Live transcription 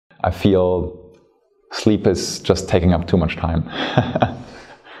I feel sleep is just taking up too much time.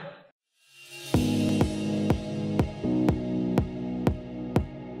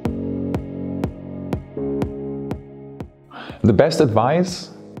 The best advice,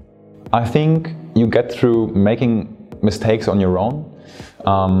 I think, you get through making mistakes on your own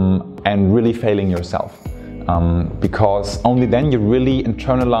and really failing yourself. Because only then you really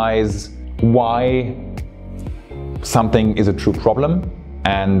internalize why something is a true problem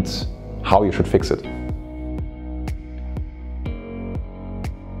and how you should fix it.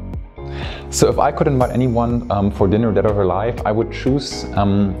 So if I could invite anyone for dinner, dead or alive, I would choose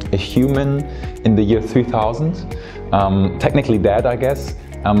a human in the year 3000, technically dead, I guess,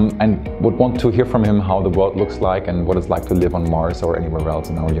 and would want to hear from him how the world looks like and what it's like to live on Mars or anywhere else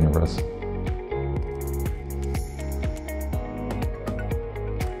in our universe.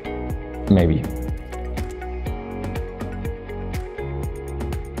 Maybe.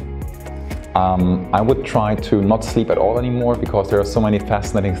 I would try to not sleep at all anymore, because there are so many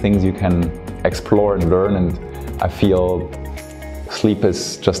fascinating things you can explore and learn, and I feel sleep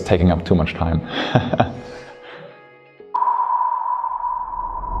is just taking up too much time.